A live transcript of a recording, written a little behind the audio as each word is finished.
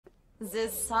The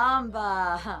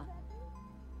samba.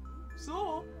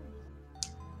 So?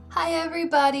 Hi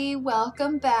everybody,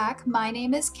 welcome back. My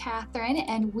name is Catherine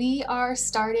and we are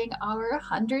starting our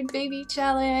 100 baby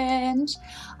challenge.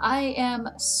 I am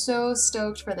so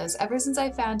stoked for this. Ever since I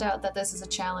found out that this is a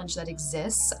challenge that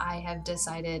exists, I have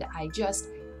decided I just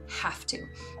have to.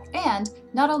 And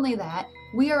not only that,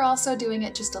 we are also doing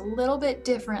it just a little bit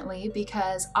differently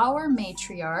because our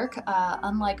matriarch,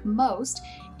 unlike most,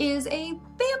 is a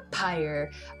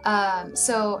vampire.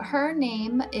 So her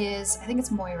name is, I think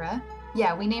it's Moira.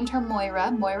 Yeah, we named her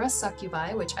Moira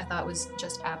Succubi, which I thought was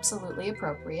just absolutely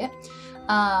appropriate.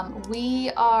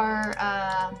 We are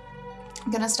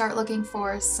gonna start looking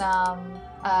for some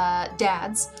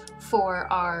dads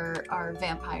for our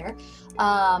vampire.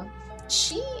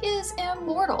 She is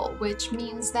immortal, which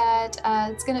means that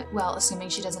it's gonna, well, assuming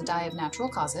she doesn't die of natural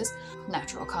causes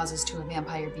to a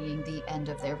vampire being the end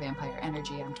of their vampire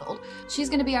energy, I'm told. She's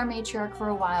gonna be our matriarch for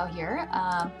a while here.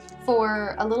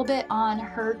 For a little bit on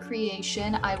her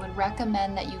creation, I would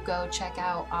recommend that you go check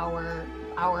out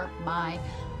my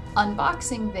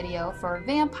unboxing video for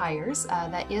vampires.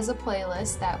 That is a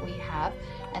playlist that we have,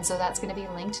 and so that's gonna be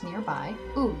linked nearby.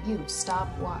 Ooh, you stop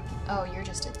walking. Oh, you're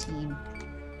just a teen.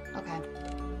 Okay.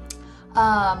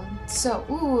 So,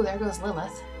 ooh, there goes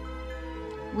Lilith.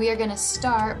 We are gonna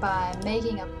start by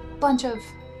making a bunch of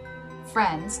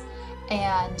friends,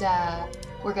 and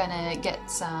we're gonna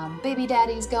get some baby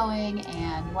daddies going,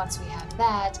 and once we have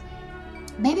that,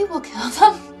 maybe we'll kill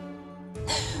them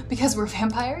because we're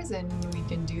vampires and we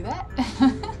can do that.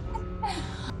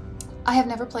 I have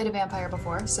never played a vampire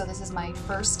before, so this is my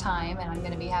first time, and I'm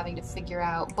going to be having to figure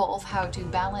out both how to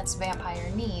balance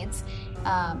vampire needs,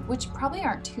 which probably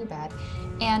aren't too bad,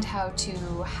 and how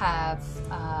to have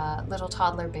little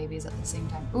toddler babies at the same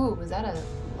time. Ooh, was that a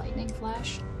lightning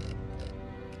flash?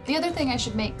 The other thing I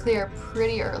should make clear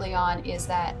pretty early on is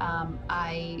that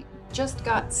I just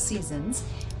got seasons,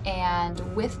 and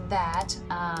with that,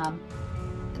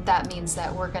 that means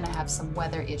that we're going to have some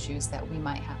weather issues that we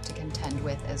might have to contend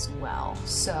with as well.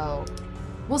 So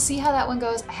we'll see how that one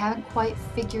goes. I haven't quite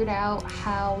figured out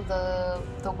how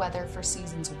the weather for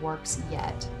seasons works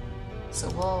yet, so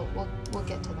we'll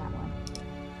get to that one.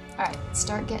 All right,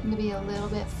 start getting to be a little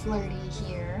bit flirty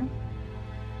here.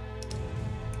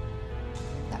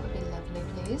 That would be lovely,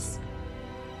 please.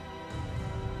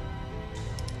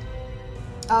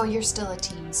 Oh, you're still a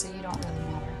teen, so you don't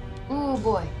really matter. Ooh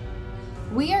boy.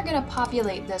 We are gonna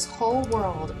populate this whole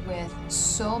world with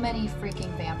so many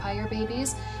freaking vampire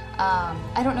babies.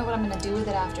 I don't know what I'm gonna do with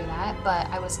it after that, but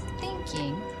I was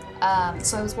thinking,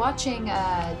 so I was watching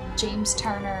James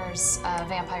Turner's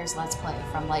Vampires Let's Play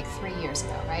from like 3 years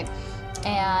ago, right?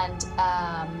 And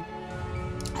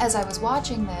as I was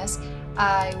watching this,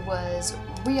 I was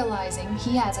realizing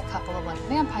he has a couple of like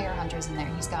vampire hunters in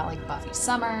there. He's got like Buffy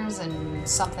Summers and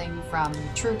something from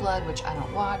True Blood, which I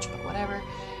don't watch, but whatever.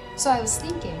 So I was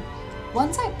thinking,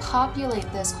 once I populate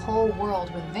this whole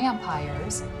world with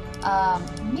vampires,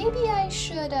 maybe I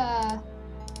should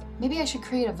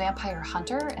create a vampire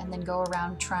hunter and then go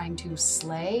around trying to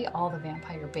slay all the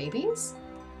vampire babies.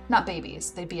 Not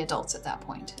babies; they'd be adults at that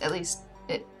point. At least,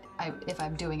 if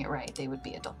I'm doing it right, they would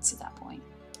be adults at that point.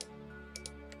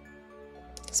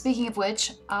 Speaking of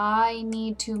which, I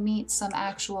need to meet some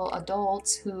actual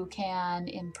adults who can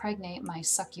impregnate my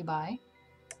succubi.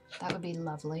 That would be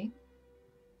lovely.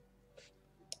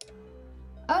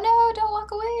 Oh no, don't walk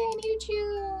away, I need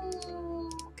you!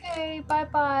 Okay,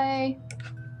 bye-bye.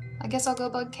 I guess I'll go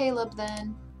bug Caleb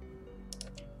then.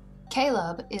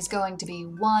 Caleb is going to be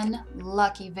one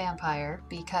lucky vampire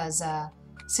because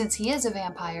since he is a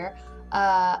vampire,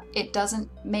 it doesn't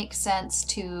make sense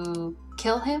to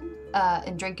kill him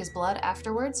and drink his blood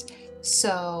afterwards.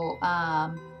 So,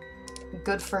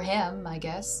 good for him, I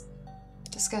guess.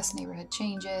 Discuss neighborhood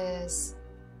changes,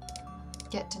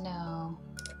 get to know,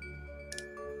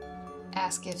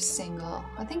 ask if single.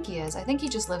 I think he is. I think he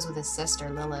just lives with his sister,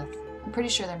 Lilith. I'm pretty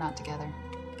sure they're not together.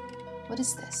 What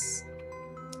is this?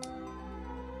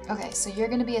 Okay, so you're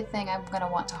going to be a thing I'm going to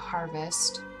want to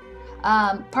harvest.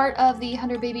 Part of the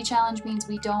 100 baby challenge means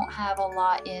we don't have a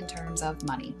lot in terms of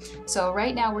money. So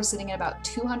right now we're sitting at about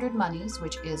 200 monies,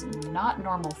 which is not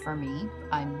normal for me.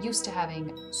 I'm used to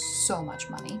having so much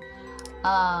money.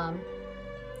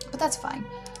 But that's fine.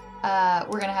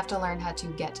 We're gonna have to learn how to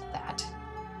get that.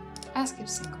 Ask if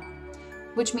single.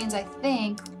 Which means I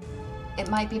think it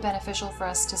might be beneficial for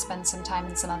us to spend some time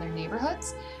in some other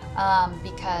neighborhoods,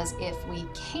 because if we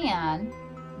can,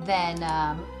 then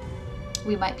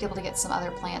we might be able to get some other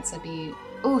plants that'd be...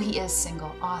 Oh, he is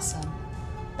single. Awesome.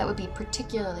 That would be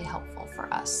particularly helpful for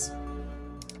us.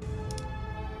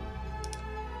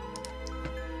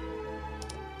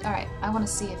 Alright, I want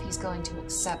to see if he's going to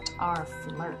accept our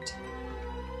flirt.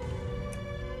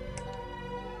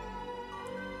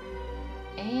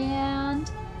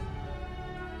 And...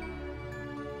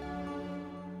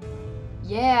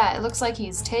 yeah, it looks like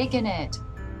he's taken it.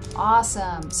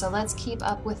 Awesome. So let's keep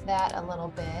up with that a little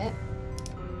bit.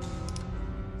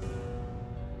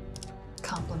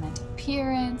 Compliment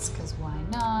appearance, because why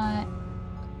not?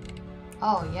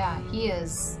 Oh yeah, he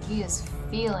is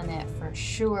feeling it for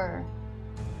sure.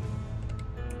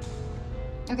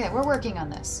 Okay, we're working on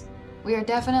this. We are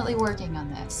definitely working on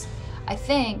this. I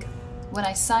think when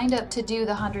I signed up to do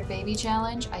the 100 Baby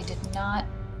Challenge, I did not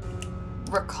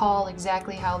recall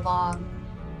exactly how long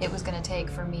it was going to take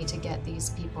for me to get these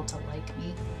people to like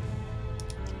me.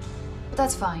 But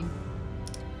that's fine.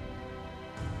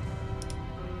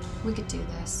 We could do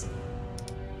this.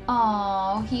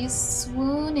 Oh, he's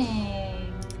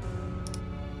swooning.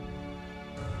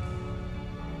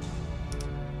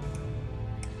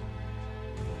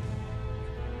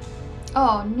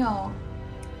 Oh no.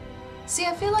 See,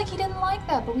 I feel like he didn't like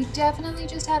that, but we definitely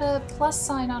just had a plus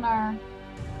sign on our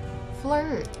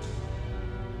flirt.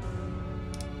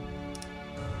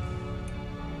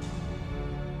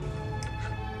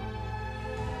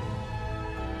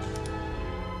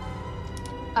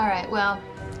 Alright, well,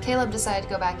 Caleb decided to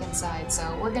go back inside,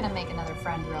 so we're gonna make another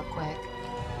friend real quick.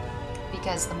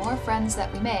 Because the more friends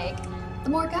that we make, the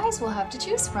more guys we'll have to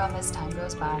choose from as time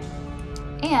goes by.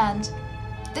 And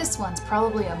this one's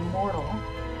probably a mortal.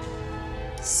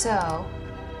 So,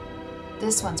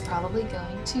 this one's probably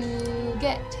going to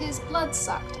get his blood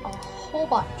sucked a whole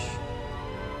bunch.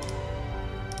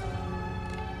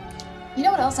 You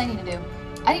know what else I need to do?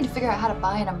 I need to figure out how to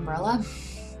buy an umbrella.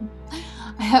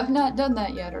 I have not done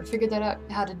that yet, or figured that out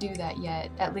how to do that yet,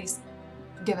 at least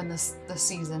given the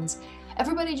seasons.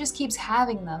 Everybody just keeps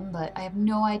having them, but I have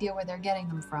no idea where they're getting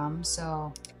them from,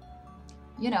 so,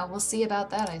 you know, we'll see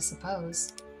about that, I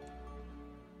suppose.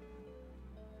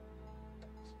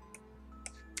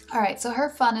 Alright, so her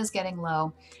fun is getting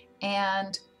low,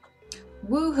 and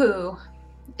woohoo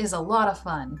is a lot of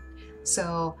fun.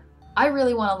 So I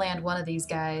really want to land one of these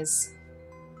guys.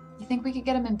 You think we could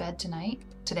get him in bed tonight?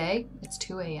 Today? It's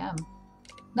 2 a.m.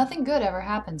 Nothing good ever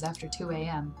happens after 2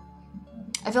 a.m.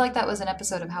 I feel like that was an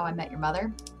episode of How I Met Your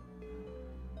Mother.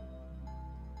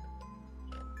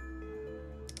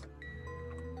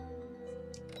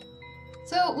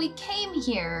 So we came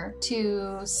here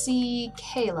to see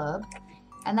Caleb,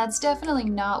 and that's definitely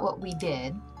not what we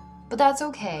did, but that's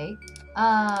okay.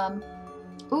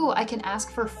 Ooh, I can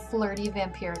ask for flirty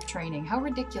vampiric training. How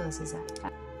ridiculous is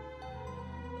that?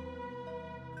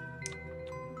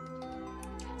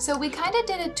 So we kind of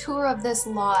did a tour of this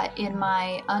lot in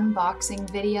my unboxing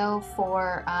video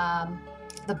for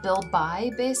the build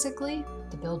buy, basically.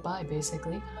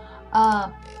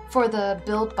 For the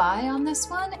build buy on this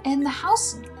one, and the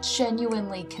house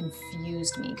genuinely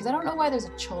confused me because I don't know why there's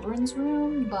a children's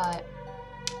room, but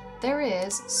there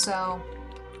is, so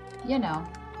you know.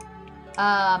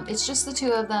 It's just the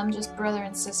two of them, just brother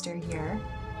and sister here.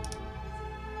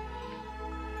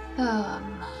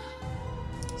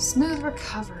 Smooth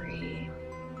recovery.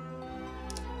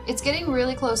 It's getting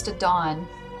really close to dawn,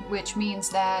 which means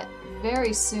that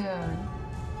very soon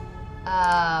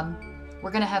we're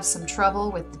gonna have some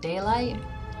trouble with the daylight.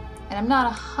 And I'm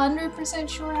not 100%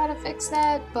 sure how to fix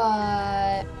that,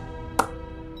 but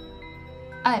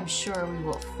I'm sure we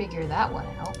will figure that one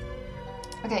out.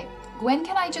 Okay, when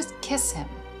can I just kiss him?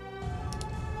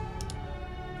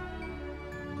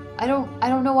 I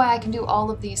don't know why I can do all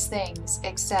of these things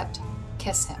except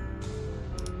kiss him.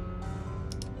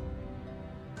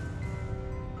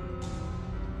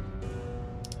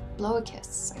 Blow a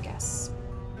kiss, I guess.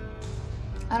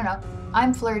 I don't know.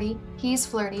 I'm flirty. He's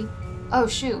flirty. Oh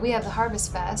shoot, we have the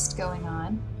Harvest Fest going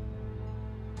on.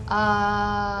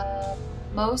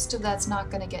 Most of that's not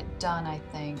gonna get done, I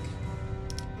think.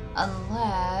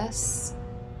 Unless...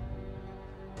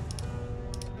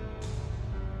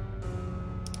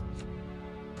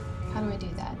 how do I do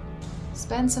that?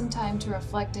 Spend some time to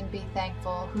reflect and be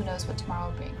thankful. Who knows what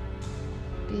tomorrow will bring.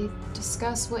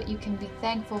 Discuss what you can be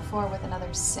thankful for with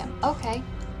another sim. Okay.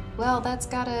 Well, it's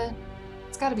gotta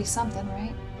be something,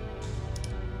 right?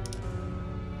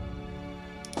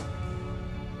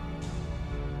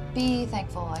 Be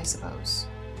thankful, I suppose.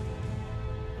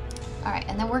 Alright,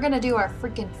 and then we're gonna do our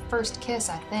freaking first kiss,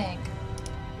 I think.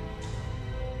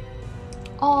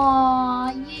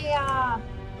 Aww, yeah!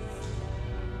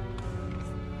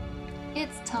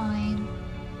 It's time.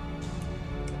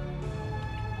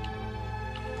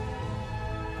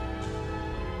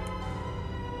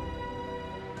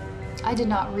 I did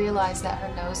not realize that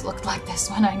her nose looked like this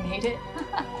when I made it.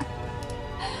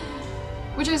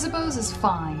 Which I suppose is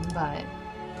fine, but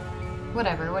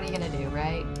whatever, what are you gonna do,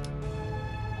 right?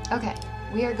 Okay,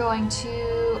 we are going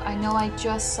to... I know I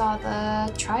just saw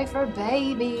the try for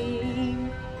baby.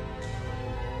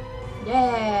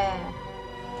 Yeah!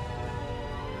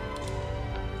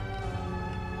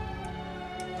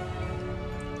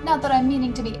 Not that I'm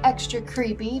meaning to be extra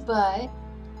creepy, but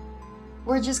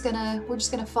we're just gonna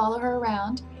follow her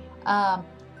around. I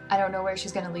don't know where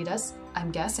she's gonna lead us.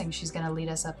 I'm guessing she's gonna lead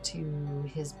us up to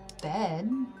his bed,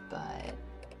 but...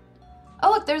 Oh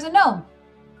look, there's a gnome!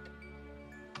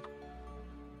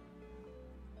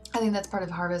 I think that's part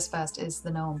of Harvest Fest, is the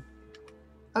gnome.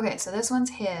 Okay, so this one's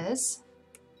his.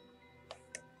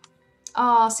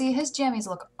 Aw, see, his jammies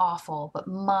look awful, but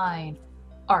mine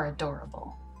are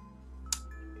adorable.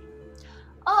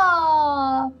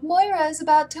 Aw, Moira is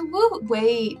about to woo.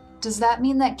 Wait, does that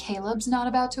mean that Caleb's not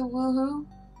about to woohoo?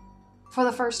 For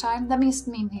the first time? That must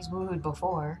mean he's woohooed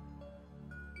before.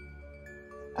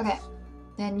 Okay,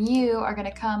 then you are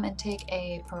gonna come and take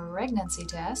a pregnancy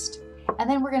test, and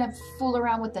then we're gonna fool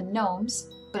around with the gnomes,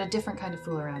 but a different kind of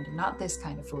fool around, not this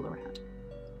kind of fool around.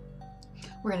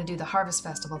 We're gonna do the Harvest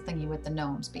Festival thingy with the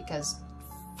gnomes because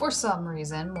for some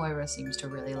reason Moira seems to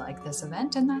really like this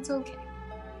event, and that's okay.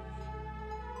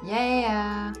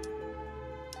 Yeah!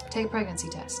 Take a pregnancy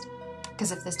test.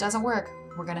 Because if this doesn't work,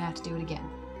 we're gonna have to do it again.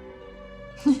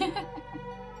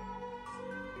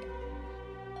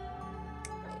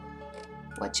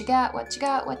 What you got? What you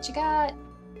got? What you got?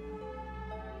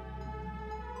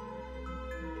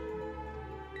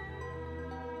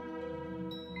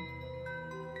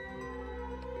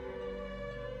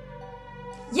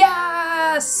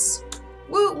 Yes!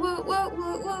 Woo, woo, woo,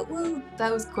 woo, woo, woo.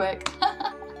 That was quick.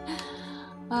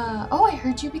 Oh, I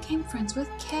heard you became friends with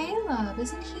Caleb.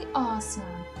 Isn't he awesome?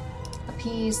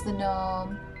 Appease the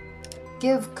gnome.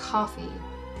 Give coffee.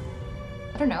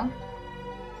 I don't know.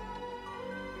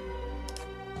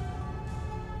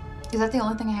 Is that the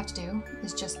only thing I have to do?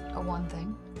 Is just a one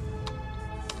thing?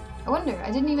 I wonder.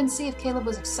 I didn't even see if Caleb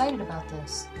was excited about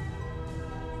this.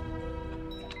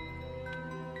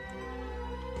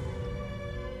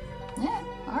 Yeah,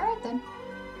 alright then.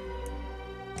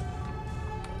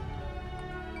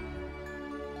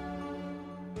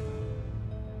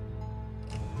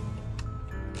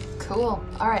 Cool.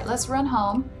 Alright, let's run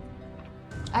home.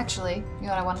 Actually, you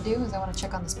know what I want to do is I want to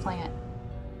check on this plant.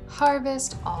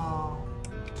 Harvest all.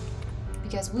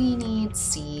 Because we need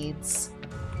seeds.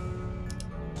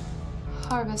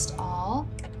 Harvest all.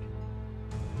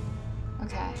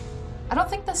 Okay. I don't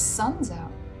think the sun's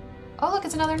out. Oh look,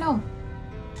 it's another gnome.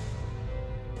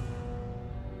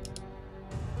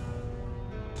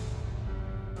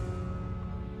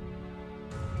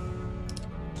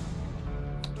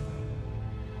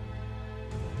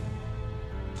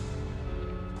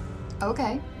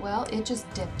 Okay, well, it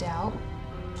just dipped out,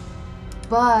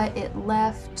 but it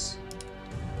left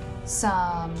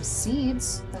some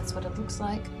seeds. That's what it looks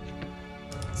like.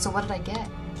 So what did I get?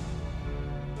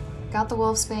 Got the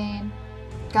wolfsbane,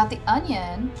 got the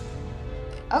onion.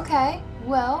 Okay,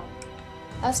 well,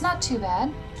 that's not too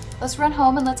bad. Let's run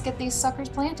home and let's get these suckers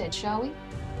planted, shall we?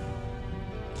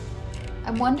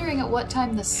 I'm wondering at what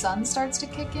time the sun starts to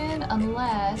kick in,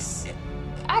 unless...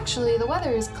 Actually, the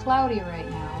weather is cloudy right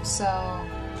now, so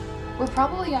we're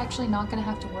probably actually not going to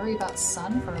have to worry about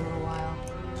sun for a little while.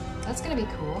 That's going to be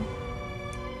cool.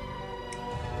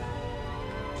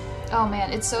 Oh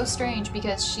man, it's so strange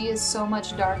because she is so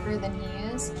much darker than he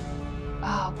is.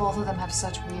 Oh, both of them have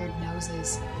such weird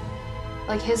noses.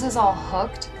 Like his is all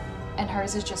hooked and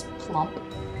hers is just plump.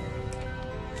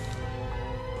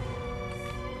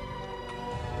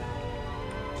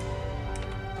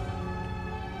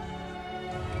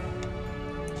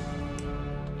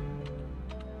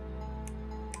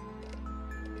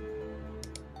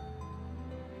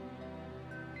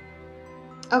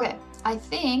 Okay, I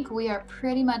think we are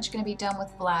pretty much going to be done with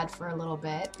Vlad for a little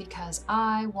bit because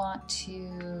I want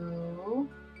to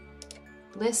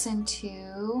listen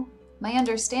to... My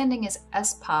understanding is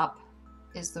S-pop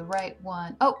is the right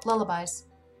one. Oh, lullabies.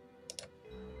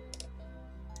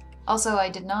 Also, I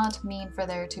did not mean for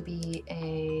there to be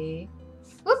a...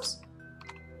 Whoops!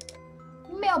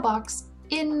 Mailbox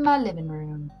in my living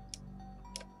room.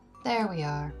 There we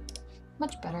are.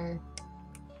 Much better.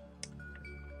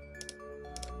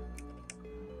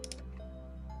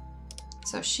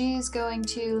 So she's going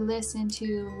to listen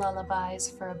to lullabies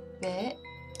for a bit.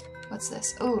 What's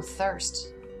this? Oh,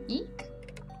 thirst. Eek.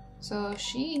 So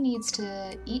she needs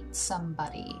to eat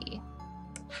somebody.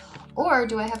 Or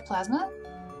do I have plasma?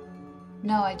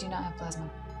 No, I do not have plasma.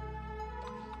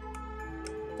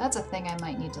 That's a thing I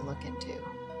might need to look into.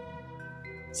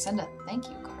 Send a thank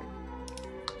you card.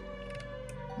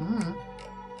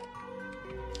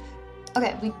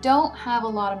 Okay, we don't have a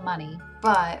lot of money,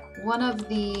 but one of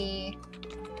the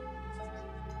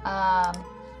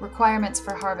requirements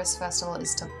for Harvest Festival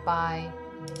is to buy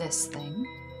this thing,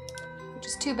 which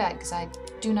is too bad because I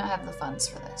do not have the funds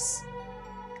for this.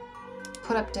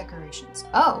 Put up decorations.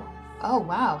 Oh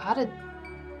wow, how did...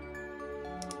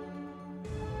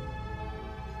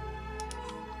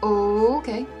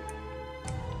 Okay.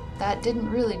 That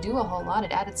didn't really do a whole lot.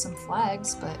 It added some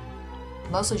flags, but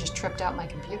mostly just tripped out my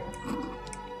computer.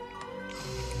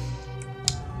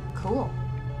 Cool.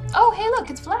 Oh, hey, look,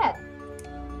 it's flat.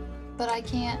 But I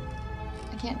can't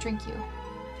drink you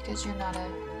because you're not a...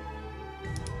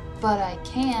 But I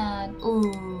can.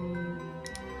 Ooh.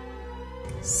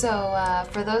 So,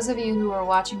 for those of you who are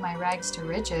watching my Rags to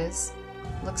Riches,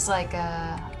 looks like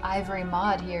Ivory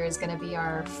Mod here is going to be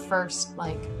our first,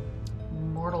 like,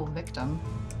 mortal victim.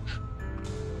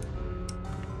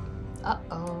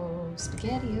 Uh-oh,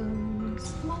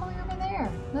 SpaghettiOs. Come all the way over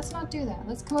there. Let's not do that.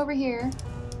 Let's come over here.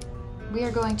 We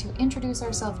are going to introduce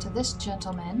ourselves to this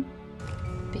gentleman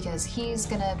because he's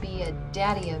going to be a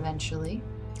daddy eventually.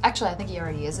 Actually, I think he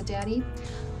already is a daddy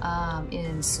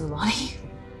in Sulani.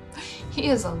 He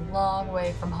is a long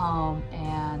way from home,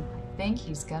 and I think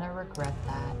he's gonna regret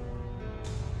that.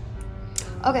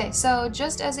 Okay, so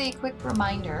just as a quick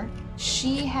reminder,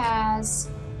 she has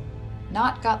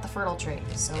not got the fertile trait,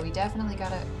 so we definitely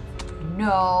gotta...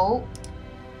 No,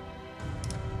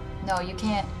 you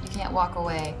can't walk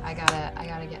away. I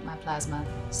gotta get my plasma.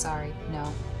 Sorry,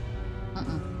 no.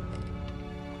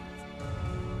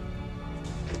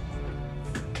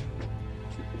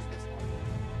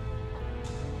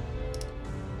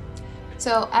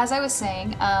 So, as I was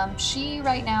saying, she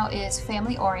right now is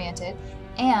family-oriented,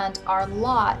 and our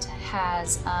lot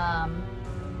has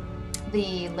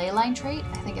the leyline trait.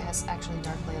 I think it has actually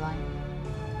dark leyline.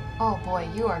 Oh boy,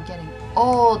 you are getting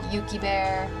old, Yuki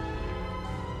Bear.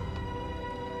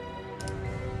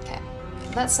 Okay,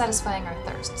 that's satisfying our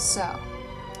thirst, so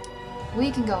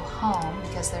we can go home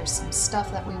because there's some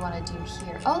stuff that we want to do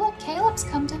here. Oh look, Caleb's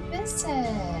come to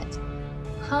visit.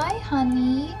 Hi,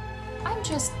 honey. I'm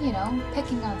just, you know,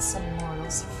 picking on some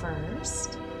mortals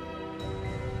first.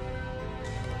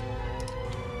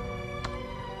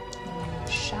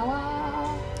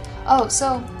 Shower. Oh,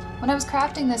 so when I was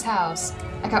crafting this house,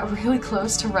 I got really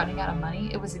close to running out of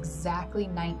money. It was exactly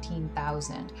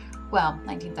 19,000. Well,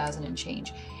 19,000 and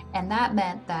change. And that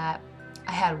meant that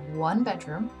I had one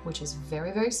bedroom, which is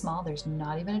very, very small. There's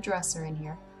not even a dresser in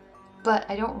here. But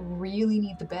I don't really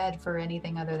need the bed for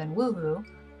anything other than woohoo.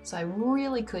 So I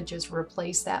really could just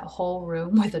replace that whole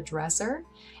room with a dresser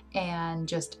and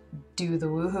just do the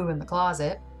woohoo in the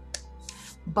closet.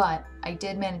 But I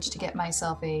did manage to get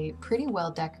myself a pretty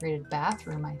well decorated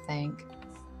bathroom, I think.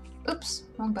 Oops,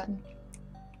 wrong button.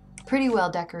 Pretty well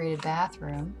decorated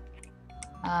bathroom.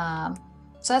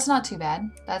 So that's not too bad.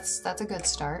 That's a good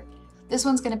start. This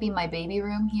one's gonna be my baby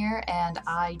room here, and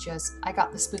I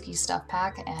got the spooky stuff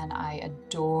pack and I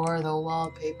adore the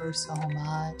wallpaper so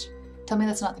much. Tell me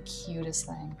that's not the cutest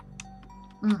thing.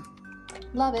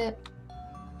 Love it.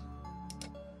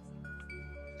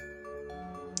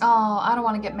 Oh, I don't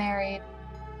want to get married.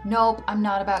 Nope, I'm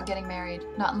not about getting married.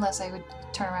 Not unless I would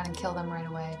turn around and kill them right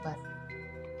away, but...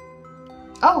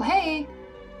 Oh, hey!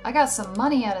 I got some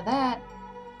money out of that.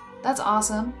 That's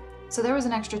awesome. So there was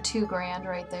an extra 2 grand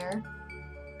right there.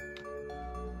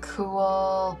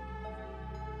 Cool.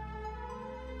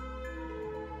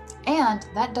 And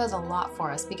that does a lot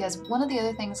for us, because one of the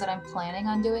other things that I'm planning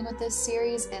on doing with this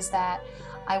series is that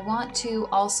I want to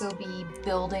also be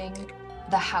building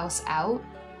the house out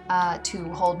to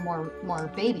hold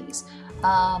more babies.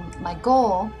 My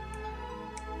goal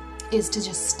is to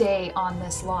just stay on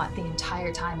this lot the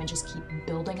entire time and just keep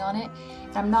building on it.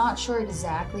 And I'm not sure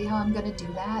exactly how I'm going to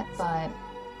do that, but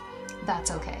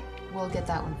that's okay. We'll get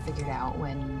that one figured out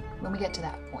when we get to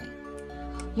that point.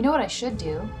 You know what I should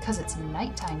do, because it's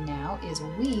nighttime now, is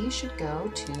we should go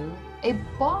to a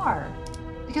bar.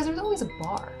 Because there's always a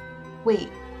bar. Wait,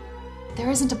 there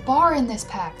isn't a bar in this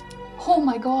pack. Oh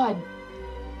my god.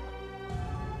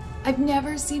 I've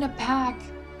never seen a pack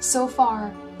so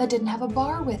far that didn't have a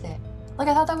bar with it. Like,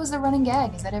 I thought that was the running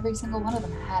gag, is that every single one of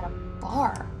them had a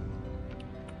bar.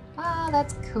 Ah,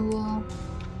 that's cool.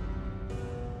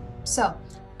 So,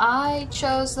 I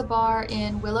chose the bar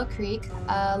in Willow Creek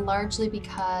largely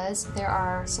because there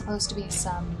are supposed to be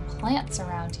some plants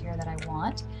around here that I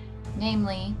want,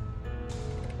 namely,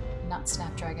 not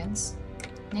snapdragons,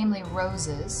 namely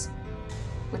roses,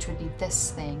 which would be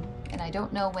this thing, and I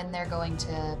don't know when they're going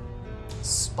to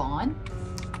spawn.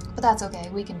 But that's okay.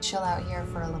 We can chill out here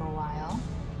for a little while.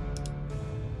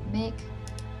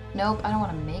 Nope, I don't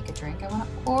want to make a drink. I want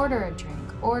to order a drink.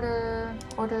 Order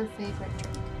favorite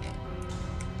drink.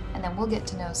 And then we'll get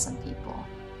to know some people.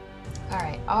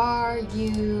 Alright, are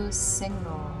you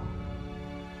single?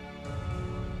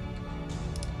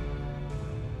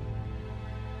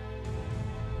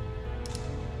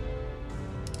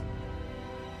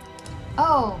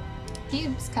 Oh,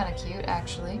 he's kind of cute,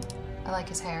 actually. I like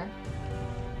his hair.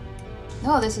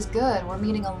 No, this is good. We're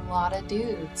meeting a lot of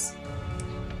dudes.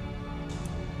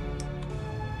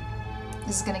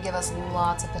 This is going to give us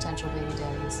lots of potential baby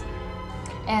daddies.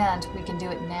 And we can do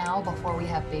it now before we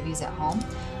have babies at home.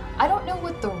 I don't know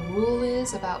what the rule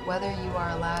is about whether you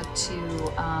are allowed to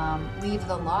leave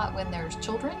the lot when there's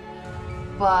children,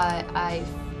 but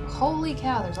holy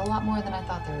cow, there's a lot more than I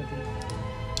thought there would be.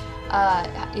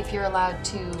 If you're allowed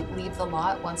to leave the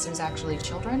lot once there's actually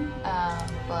children,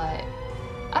 but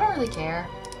I don't really care.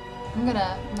 I'm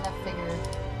gonna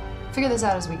figure this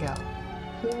out as we go.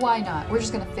 Why not? We're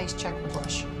just gonna face check the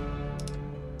bush.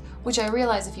 Which I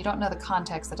realize if you don't know the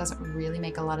context, that doesn't really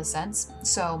make a lot of sense.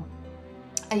 So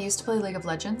I used to play League of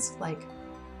Legends, like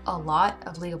a lot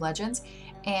of League of Legends,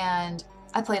 and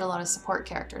I played a lot of support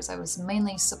characters. I was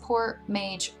mainly support,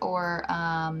 mage, or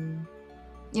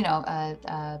you know,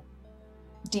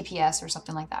 DPS or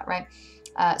something like that, right?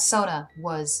 Sona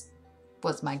was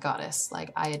my goddess.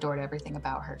 Like, I adored everything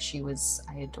about her.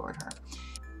 I adored her.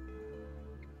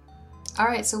 All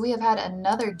right, so we have had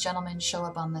another gentleman show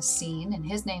up on the scene, and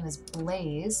his name is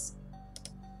Blaze.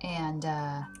 And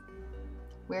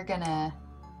we're gonna...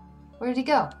 Where did he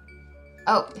go?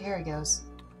 Oh, here he goes.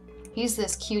 He's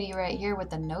this cutie right here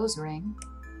with the nose ring,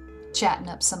 chatting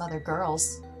up some other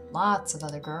girls. Lots of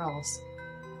other girls.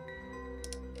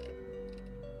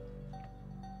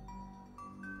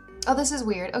 Oh, this is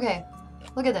weird. Okay,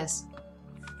 look at this.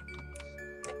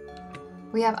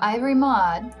 We have Ivory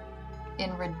Maud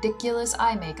in ridiculous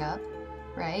eye makeup,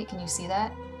 right? Can you see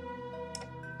that?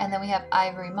 And then we have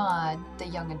Ivory Maud, the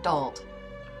young adult,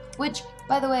 which,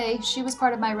 by the way, she was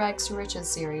part of my Rags to Riches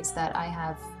series that I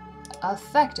have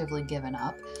effectively given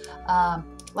up,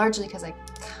 largely because I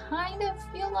kind of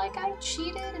feel like I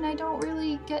cheated and I don't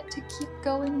really get to keep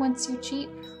going once you cheat,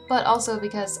 but also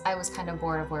because I was kind of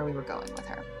bored of where we were going with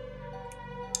her.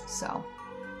 So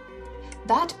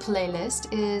that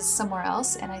playlist is somewhere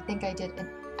else, and I think I did an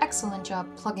excellent job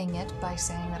plugging it by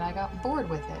saying that I got bored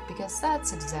with it, because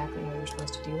that's exactly how you're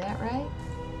supposed to do that, right?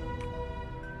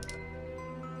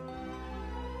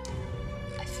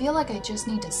 I feel like I just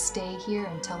need to stay here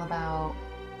until about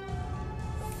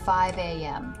 5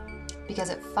 a.m. because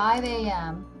at 5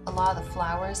 a.m. a lot of the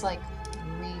flowers like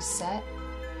reset.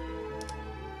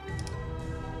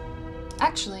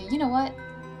 Actually, you know what?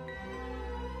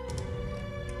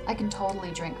 I can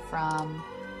totally drink from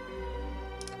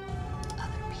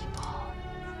other people.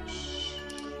 Shh.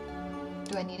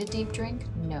 Do I need a deep drink?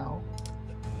 No.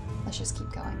 Let's just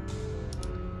keep going.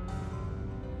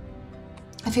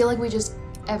 I feel like we just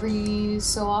every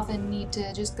so often need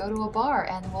to just go to a bar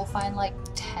and we'll find like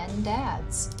 10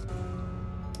 dads.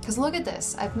 Because look at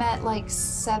this. I've met like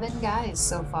 7 guys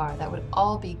so far. That would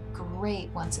all be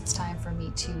great once it's time for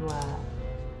me to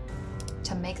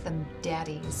make them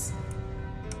daddies.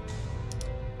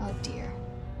 Oh dear.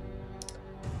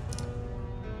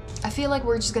 I feel like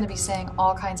we're just going to be saying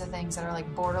all kinds of things that are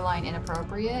like borderline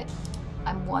inappropriate.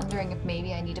 I'm wondering if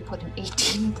maybe I need to put an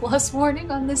 18+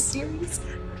 warning on this series.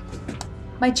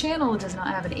 My channel does not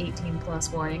have an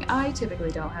 18+ warning. I typically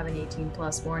don't have an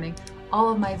 18+ warning. All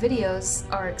of my videos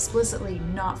are explicitly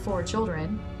not for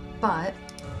children, but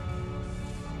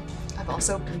I've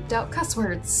also bleeped out cuss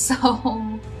words,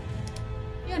 so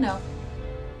you know.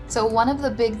 So one of the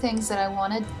big things that I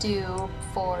want to do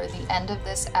for the end of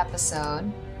this episode,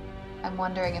 I'm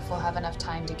wondering if we'll have enough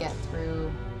time to get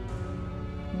through.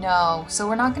 No, so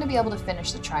we're not going to be able to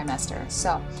finish the trimester.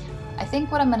 So I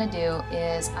think what I'm going to do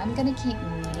is I'm going to keep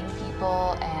meeting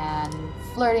people and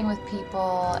flirting with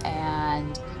people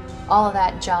and all of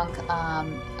that junk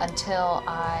until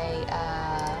I...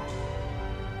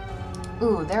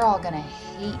 Ooh, they're all going to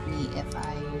hate me if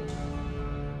I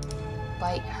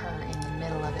bite her in the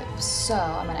middle of it. So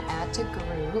I'm going to add to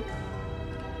group.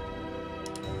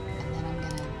 And then I'm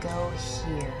going to go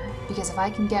here. Because if I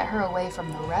can get her away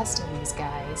from the rest of these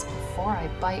guys before I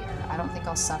bite her, I don't think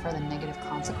I'll suffer the negative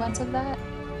consequence of that.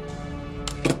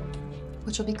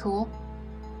 Which will be cool.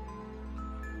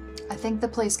 I think the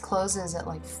place closes at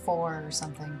like 4 or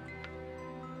something.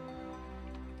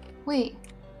 Wait,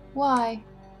 why?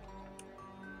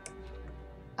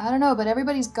 I don't know, but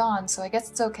everybody's gone, so I guess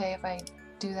it's okay if I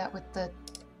do that with the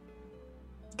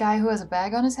Guy who has a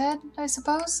bag on his head, I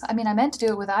suppose? I mean, I meant to do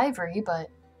it with ivory, but...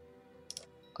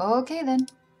 Okay then.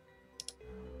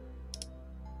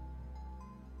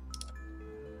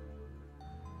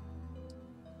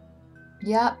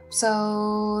 Yep,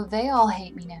 so they all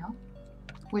hate me now.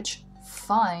 Which,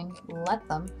 fine, let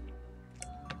them.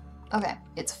 Okay,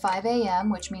 it's 5 a.m.,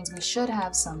 which means we should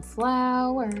have some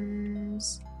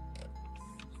flowers.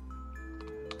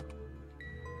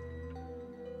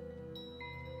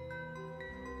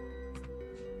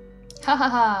 Ha ha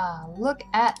ha! Look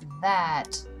at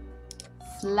that!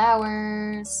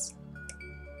 Flowers!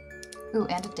 Ooh,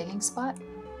 and a digging spot?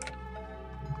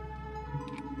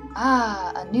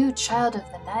 Ah, a new child of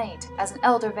the night. As an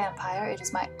elder vampire, it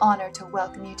is my honor to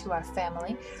welcome you to our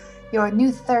family. Your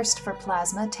new thirst for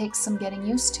plasma takes some getting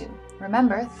used to.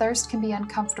 Remember, thirst can be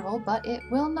uncomfortable, but it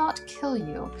will not kill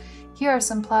you. Here are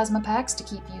some plasma packs to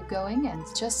keep you going and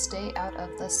just stay out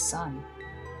of the sun.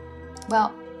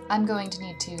 Well, I'm going to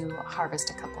need to harvest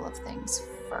a couple of things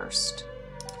first.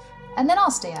 And then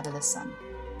I'll stay out of the sun.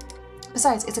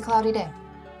 Besides, it's a cloudy day.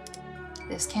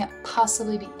 This can't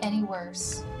possibly be any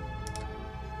worse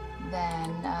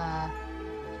than,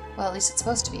 well, at least it's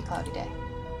supposed to be a cloudy day.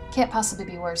 Can't possibly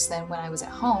be worse than when I was at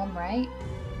home, right?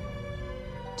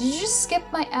 Did you just skip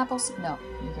my apples? No,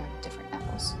 you got different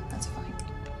apples. That's fine.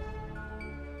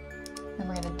 Then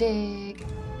we're gonna dig.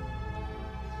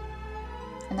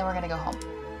 And then we're gonna go home.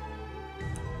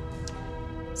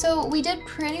 So we did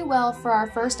pretty well for our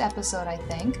first episode, I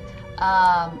think.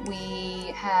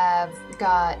 We have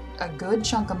got a good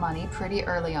chunk of money pretty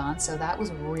early on, so that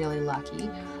was really lucky.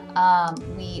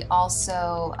 We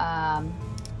also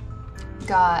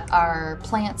got our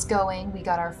plants going. We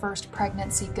got our first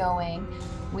pregnancy going.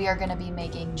 We are going to be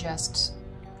making just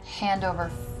hand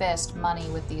over fist money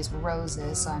with these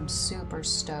roses, so I'm super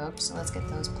stoked. So let's get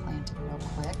those planted real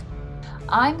quick.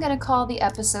 I'm going to call the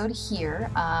episode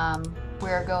here.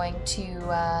 We're going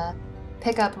to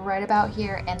pick up right about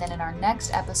here, and then in our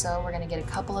next episode we're going to get a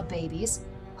couple of babies,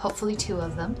 hopefully 2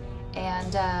 of them,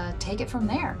 and take it from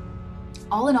there.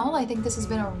 All in all, I think this has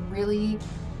been a really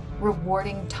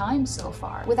rewarding time so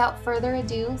far. Without further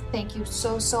ado, thank you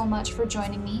so much for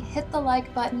joining me. Hit the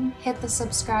like button, hit the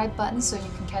subscribe button so you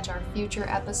can catch our future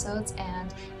episodes,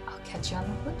 and I'll catch you on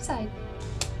the flip side.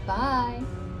 Bye!